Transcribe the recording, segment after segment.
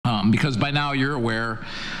because by now you're aware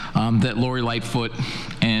that Lori Lightfoot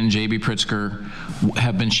and J.B. Pritzker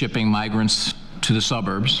have been shipping migrants to the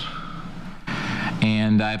suburbs.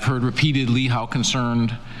 And I've heard repeatedly how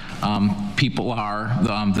concerned people are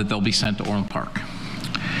that they'll be sent to Orland Park.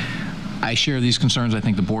 I share these concerns. I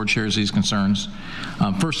think the board shares these concerns.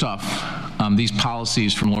 First off, these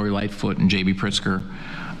policies from Lori Lightfoot and J.B. Pritzker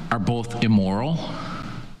are both immoral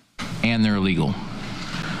and they're illegal.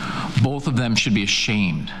 Both of them should be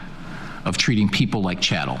ashamed of treating people like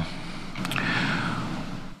chattel.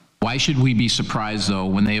 Why should we be surprised, though,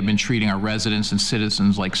 when they have been treating our residents and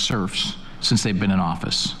citizens like serfs since they've been in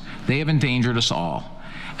office? They have endangered us all.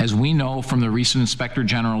 As we know from the recent Inspector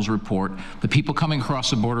General's report, the people coming across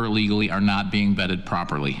the border illegally are not being vetted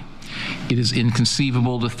properly. It is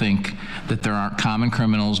inconceivable to think that there aren't common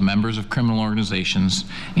criminals, members of criminal organizations,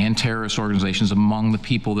 and terrorist organizations among the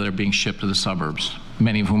people that are being shipped to the suburbs,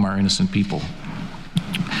 many of whom are innocent people.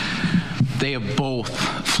 They have both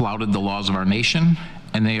flouted the laws of our nation,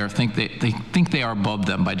 and they think they are above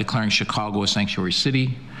them by declaring Chicago a sanctuary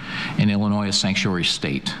city and Illinois a sanctuary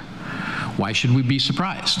state. Why should we be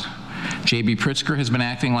surprised? J.B. Pritzker has been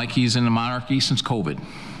acting like he's in a monarchy since COVID.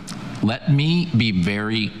 Let me be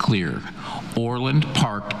very clear. Orland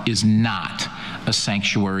Park is not a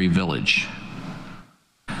sanctuary village.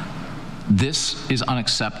 This is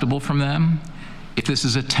unacceptable from them. If this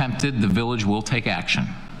is attempted, the village will take action.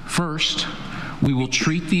 First, we will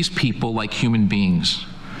treat these people like human beings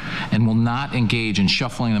and will not engage in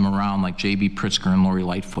shuffling them around like J.B. Pritzker and Lori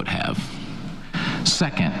Lightfoot have.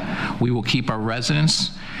 Second, we will keep our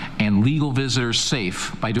residents and legal visitors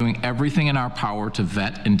safe by doing everything in our power to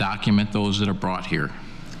vet and document those that are brought here.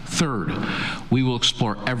 Third, we will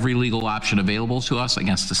explore every legal option available to us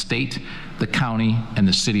against the state, the county, and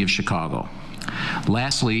the city of Chicago.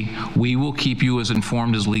 Lastly, we will keep you as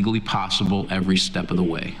informed as legally possible every step of the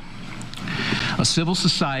way. A civil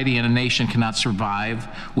society and a nation cannot survive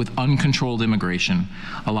with uncontrolled immigration,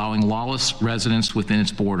 allowing lawless residents within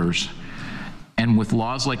its borders, and with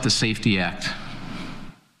laws like the Safety Act.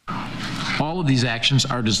 All of these actions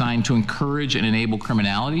are designed to encourage and enable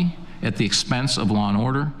criminality at the expense of law and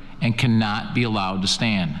order and cannot be allowed to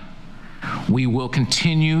stand. We will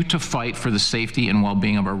continue to fight for the safety and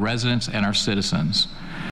well-being of our residents and our citizens.